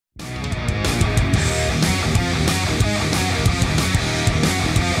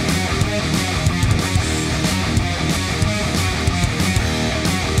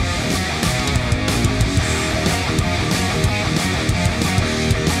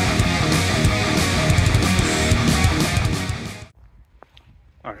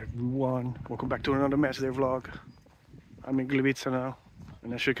everyone, welcome back to another match day vlog. I'm in Gliwice now,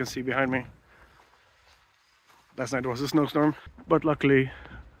 and as you can see behind me, last night was a snowstorm, but luckily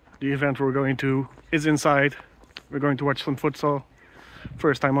the event we're going to is inside. We're going to watch some futsal,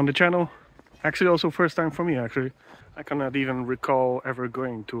 first time on the channel, actually also first time for me actually. I cannot even recall ever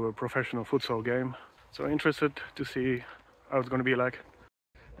going to a professional futsal game, so interested to see how it's going to be like.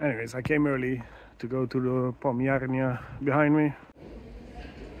 Anyways, I came early to go to the Pomiarnia behind me.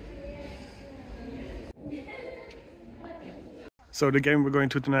 So the game we're going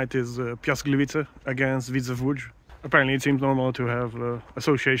to tonight is Piast Gliwice against Widzew Łódź. Apparently it seems normal to have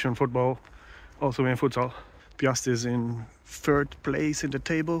association football also in futsal. Piast is in 3rd place in the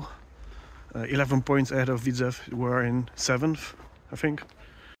table, 11 points ahead of Widzew, who are in 7th, I think.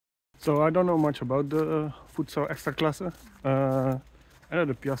 So I don't know much about the futsal EKSTRAKLASA. I know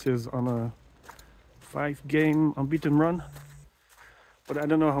the Piast is on a 5-game unbeaten run, but I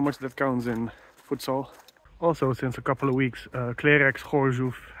don't know how much that counts in futsal. Also, since a couple of weeks,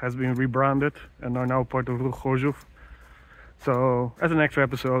 EKSTRAKLASA has been rebranded and are now part of Widzew. So, as an extra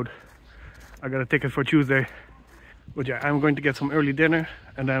episode, I got a ticket for Tuesday. But yeah, I'm going to get some early dinner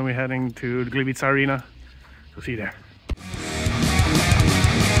and then we're heading to the Gliwice Arena. So see you there.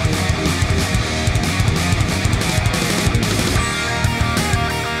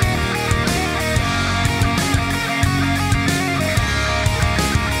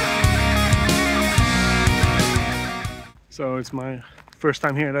 So it's my first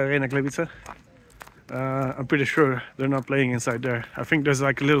time here at Arena Gliwice. I'm pretty sure they're not playing inside there. I think there's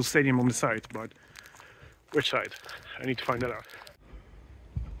like a little stadium on the side, but which side? I need to find that out.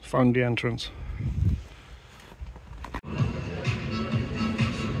 Found the entrance.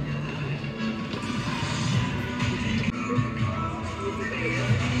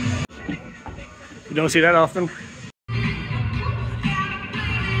 You don't see that often.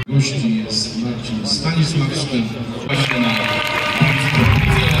 Gości jest Marcin Stanisławski, właśnie na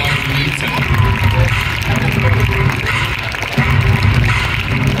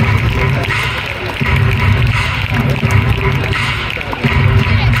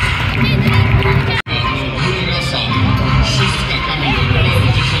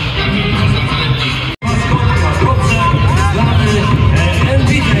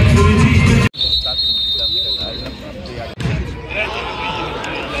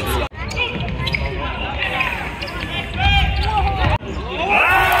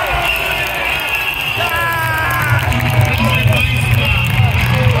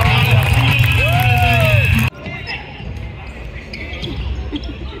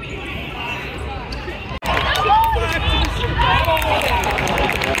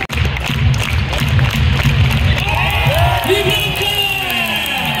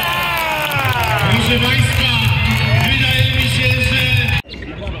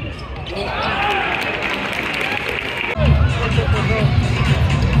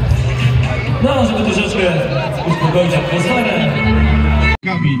no, żeby troszeczkę uspokoić atmosferę.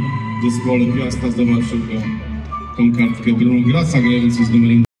 Kabi w zespole Piasta zobaczył tą kartkę Bruno Grasa, grający z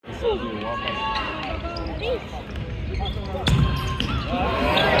numerem.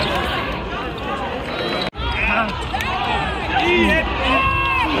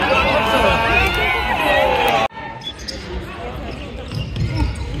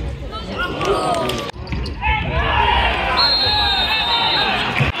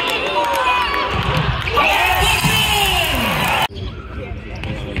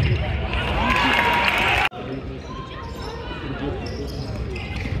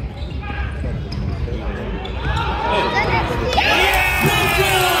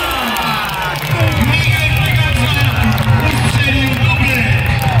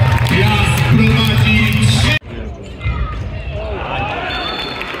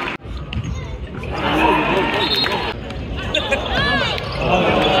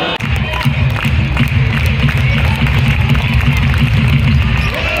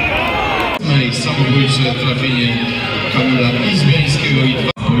 Samobójcze trafienie Kamila Izbiańskiego i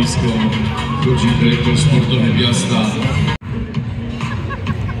 2 boisko wchodzi dyrektor sportowy Piasta.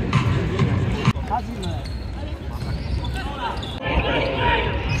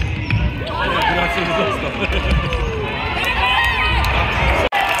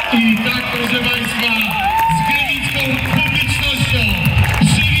 I tak, proszę Państwa, z gliwicką publicznością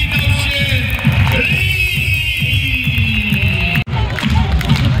przywitał się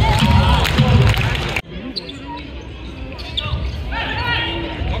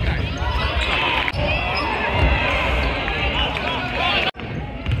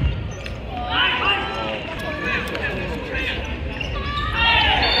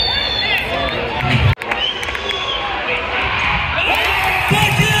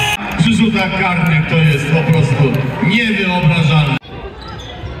karnych to jest po prostu niewyobrażalne.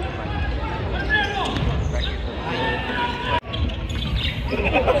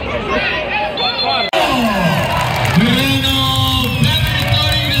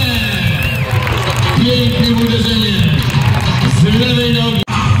 Pięknym uderzeniem z lewej nogi.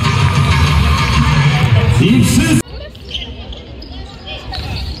 I wszyscy.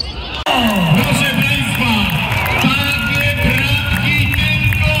 Proszę Państwa, takie bramki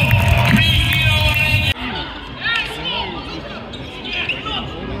tylko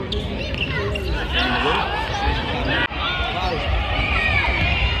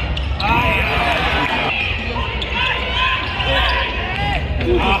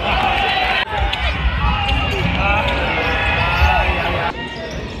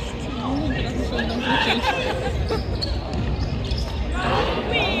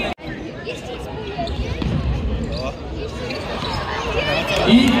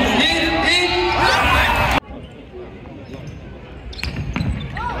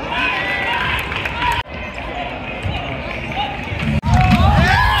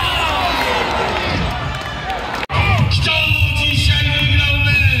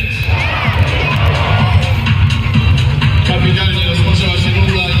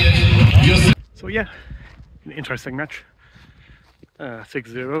Piast. So yeah, an interesting match.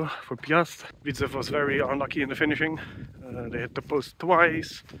 6-0 for Piast. Widzew was very unlucky in the finishing. They hit the post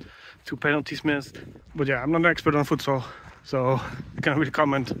twice, 2 penalties missed. But yeah, I'm not an expert on futsal, so I can't really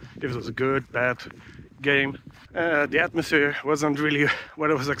comment if it was a good, bad game. The atmosphere wasn't really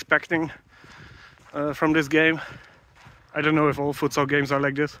what I was expecting from this game. I don't know if all futsal games are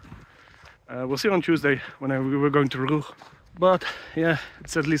like this. We'll see on Tuesday when we're going to Ruch. But yeah,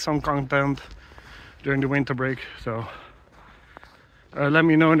 it's at least some content during the winter break, so let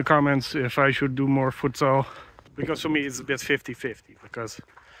me know in the comments if I should do more futsal, because for me it's a bit 50-50, because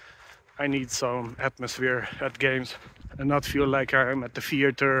I need some atmosphere at games and not feel like I'm at the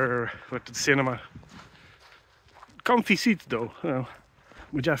theater or at the cinema. Comfy seats though.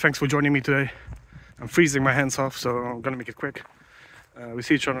 But yeah, thanks for joining me today. I'm freezing my hands off, so I'm gonna make it quick. We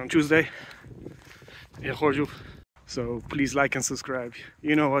see each other on Tuesday. So please like and subscribe.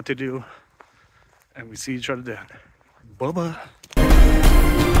 You know what to do. And we see each other then. Bye-bye.